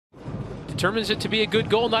determines it to be a good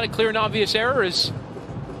goal, not a clear and obvious error, is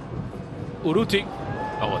Urruti.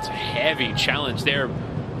 Oh, it's a heavy challenge there.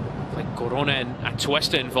 Like Corona and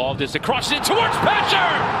Atuesta involved as the cross in towards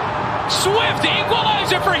Pasher. Swift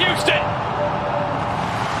equalizer for Houston.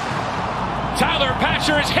 Tyler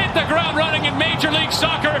Pasher has hit the ground running in Major League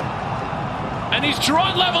Soccer, and he's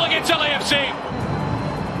drawn level against LAFC.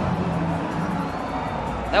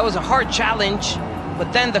 That was a hard challenge,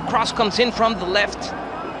 but then the cross comes in from the left.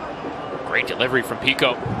 Great delivery from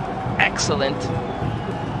Pico. Excellent.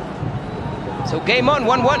 So game on,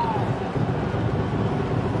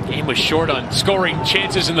 1-1. Game was short on scoring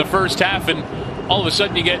chances in the first half, and all of a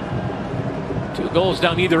sudden you get 2 goals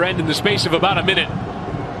down either end in the space of about a minute.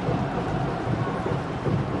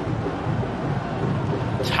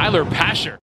 Tyler Pasher.